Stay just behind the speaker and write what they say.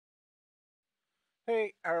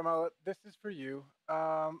Hey, Aramola, this is for you.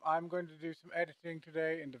 I'm going to do some editing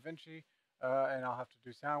today in Davinci, and I'll have to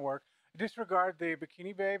do sound work. Disregard the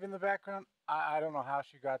bikini babe in the background. I don't know how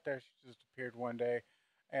she got there. She just appeared one day.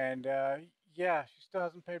 And yeah, she still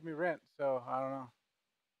hasn't paid me rent, so I don't know.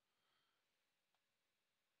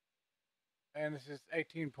 And this is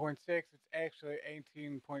 18.6. It's actually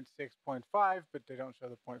 18.6.5, but they don't show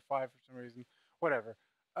the point 0.5 for some reason. Whatever.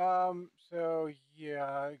 So yeah,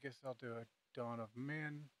 I guess I'll do a Dawn of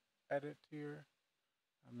Men edit here.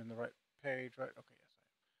 I'm in the right page, right? Okay, yes,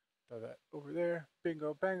 I am. Throw that over there.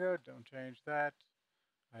 Bingo, bango. Don't change that.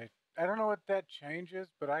 I I don't know what that changes,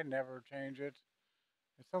 but I never change it.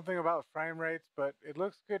 It's something about frame rates, but it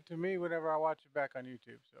looks good to me whenever I watch it back on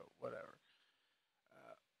YouTube. So whatever.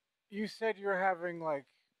 Uh, you said you were having like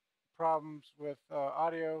problems with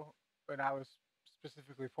audio, and I was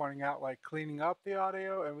specifically pointing out like cleaning up the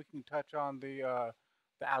audio, and we can touch on the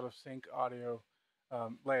out of sync audio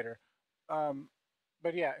later. Um,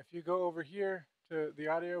 but yeah, if you go over here to the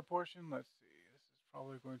audio portion, let's see. This is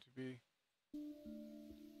probably going to be.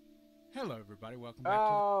 Hello, everybody. Welcome back to the.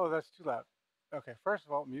 Oh, that's too loud. Okay, first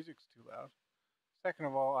of all, music's too loud. Second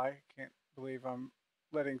of all, I can't believe I'm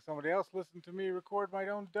letting somebody else listen to me record my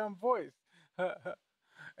own dumb voice.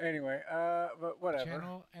 Anyway, but whatever.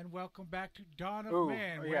 Channel and welcome back to Dawn of Ooh,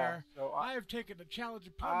 Man, yeah. where So I have taken the challenge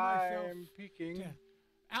upon myself I'm to peeking.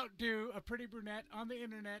 outdo a pretty brunette on the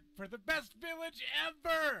internet for the best village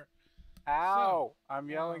ever. So, Ow! I'm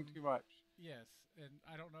yelling um, too much. yes, and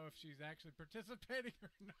I don't know if she's actually participating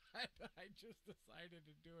or not. I just decided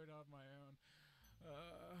to do it on my own.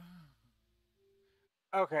 Uh,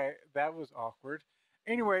 Okay, that was awkward.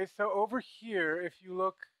 Anyway, so over here, if you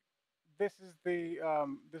look, this is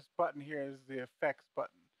this button here is the effects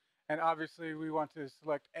button, and obviously we want to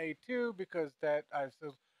select A2 because that I've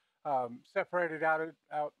still separated out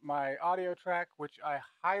my audio track, which I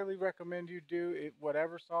highly recommend you do it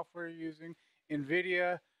whatever software you're using,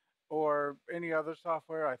 NVIDIA or any other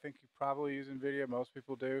software. I think you probably use NVIDIA. Most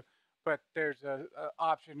people do. But there's a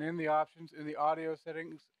option in the options in the audio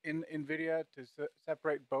settings in NVIDIA to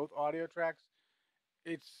separate both audio tracks.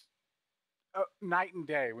 It's night and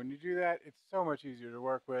day. When you do that, it's so much easier to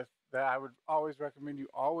work with. That I would always recommend you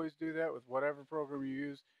always do that with whatever program you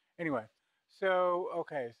use. Anyway, so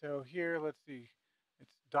okay, so here let's see. It's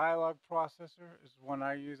dialogue processor is one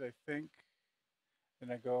I use, I think. Then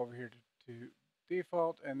I go over here to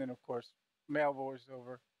default, and then of course male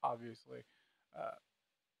voiceover, obviously. Let's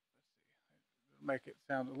see, make it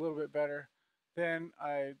sound a little bit better. Then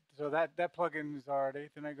that plugin is already.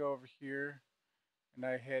 Then I go over here and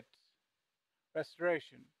I hit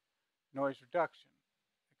restoration, noise reduction.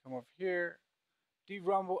 I come over here,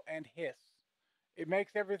 derumble and hiss. It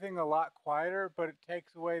makes everything a lot quieter, but it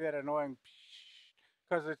takes away that annoying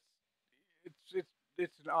because it's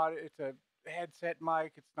it's an audio, it's a headset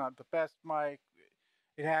mic. It's not the best mic.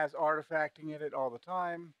 It has artifacting in it all the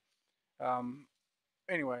time. Um,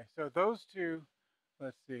 anyway, so those two.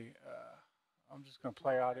 Let's see. I'm just gonna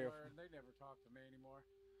play Small they audio were, from. and they never talked to me anymore.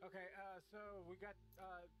 Okay, so we got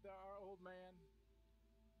our old man,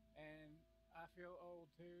 and I feel old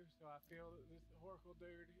too. So I feel that this Horkle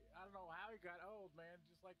dude. I don't know how he got old, man.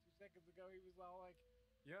 Just like 2 seconds ago, he was all like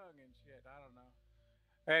young and shit. I don't know.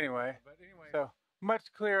 Anyway, But anyways, so much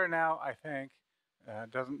clearer now, I think.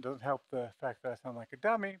 Doesn't help the fact that I sound like a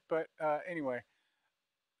dummy, but anyway.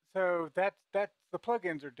 So that's the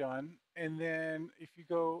plugins are done, and then if you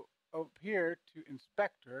go up here to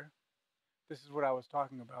Inspector, this is what I was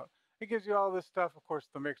talking about. It gives you all this stuff. Of course,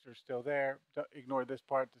 the mixer is still there. Don't ignore this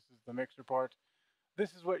part. This is the mixer part.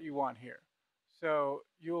 This is what you want here. So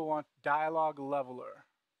you'll want dialogue leveler.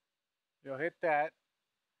 You'll hit that,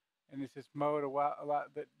 and it's this mode a lot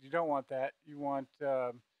that you don't want that. You want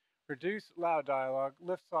reduce loud dialogue,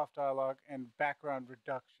 lift soft dialogue, and background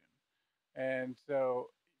reduction. And so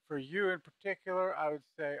for you in particular, I would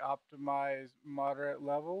say optimize moderate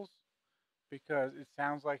levels because it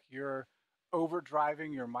sounds like you're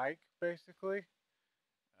overdriving your mic basically.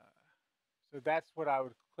 So that's what I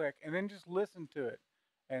would click, and then just listen to it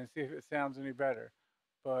and see if it sounds any better.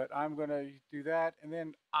 But I'm gonna do that, and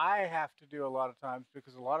then I have to do a lot of times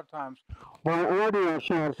because a lot of times my audio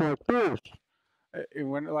sounds like this.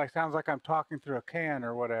 When it like sounds like I'm talking through a can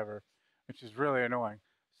or whatever, which is really annoying.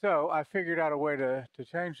 So I figured out a way to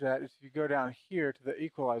change that. Is you go down here to the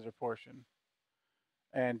equalizer portion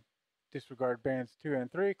and disregard bands 2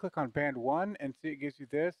 and 3. Click on band 1 and see it gives you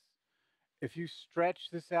this. If you stretch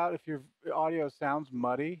this out, if your audio sounds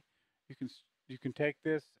muddy, you can you can take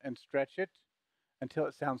this and stretch it until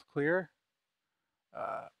it sounds clear.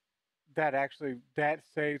 Uh, that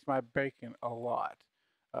saves my bacon a lot.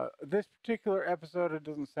 This particular episode, it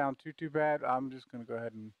doesn't sound too bad. I'm just gonna go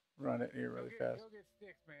ahead and run it here Go really get fast. go get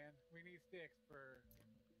sticks, man. We need sticks for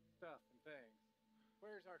stuff and things.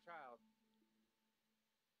 Where's our child?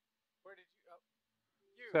 Where did you? Oh,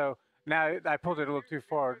 you. So now I pulled it a little too Do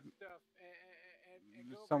far. good stuff and go over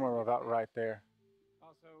there and Somewhere get about sticks. right there.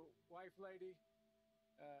 Also, wife, lady.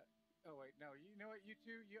 Uh, oh wait, no. You know what? You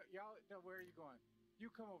two, y'all. No, where are you going? You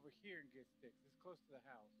come over here and get sticks. It's close to the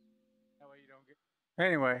house. That way you don't get.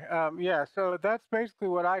 Anyway, yeah. So that's basically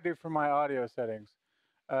what I do for my audio settings.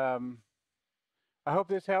 Um, I hope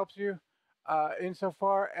this helps you.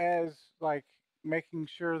 Insofar as like making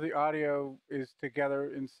sure the audio is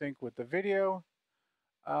together in sync with the video,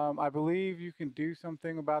 I believe you can do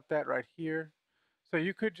something about that right here. So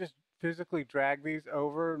you could just physically drag these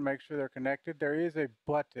over and make sure they're connected. There is a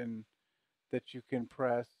button that you can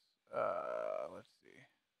press. Let's see.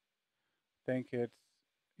 I think it's,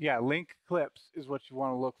 yeah, link clips is what you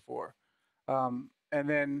want to look for. And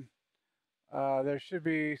then there should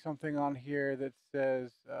be something on here that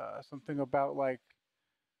says something about like,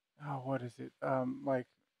 oh, what is it? Like,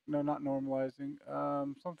 no, not normalizing.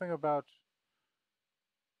 Something about,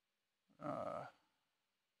 uh,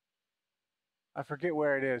 I forget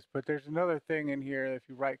where it is, but there's another thing in here. If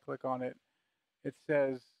you right click on it, it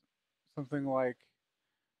says something like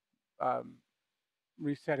um,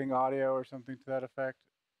 resetting audio or something to that effect.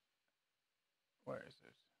 Where is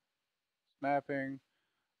it? Snapping.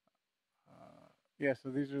 Yeah, so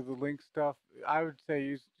these are the link stuff. I would say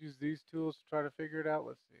use these tools to try to figure it out.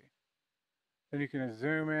 Let's see. Then you can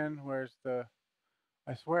zoom in. Where's the?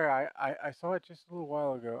 I swear I saw it just a little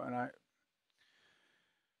while ago, and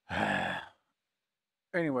I.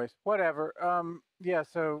 Anyways, whatever. Yeah.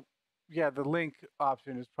 So yeah, the link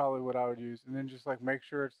option is probably what I would use, and then just like make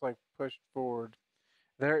sure it's like pushed forward.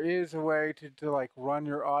 There is a way to like run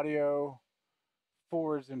your audio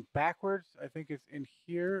forwards and backwards. I think it's in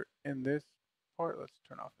here in this part. Let's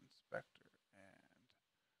turn off inspector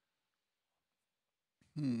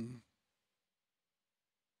and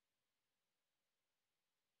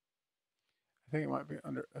I think it might be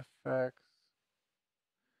under effects.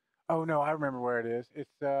 Oh no, I remember where it is. It's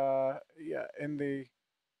yeah,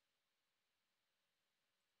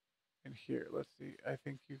 in here. Let's see. I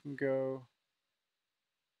think you can go,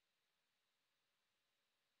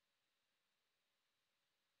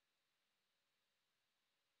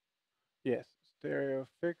 yes, stereo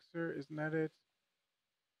fixer, isn't that it?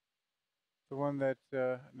 The one that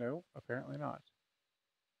no, apparently not.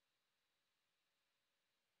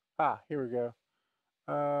 Ah, here we go.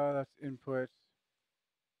 That's input.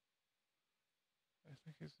 I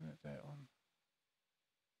think isn't it that one?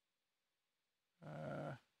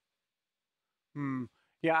 Uh hmm.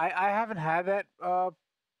 Yeah, I haven't had that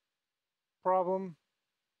problem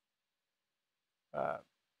uh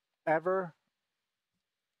ever.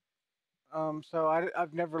 So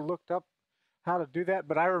I've never looked up how to do that,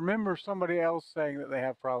 but I remember somebody else saying that they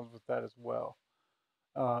have problems with that as well.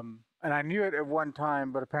 And I knew it at one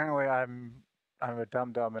time, but apparently I'm a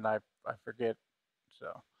dum dum and I forget.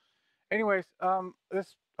 So, anyways,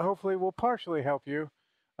 this hopefully will partially help you.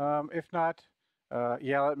 If not,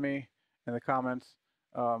 yell at me in the comments.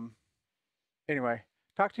 Um, anyway,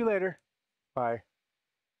 talk to you later. Bye.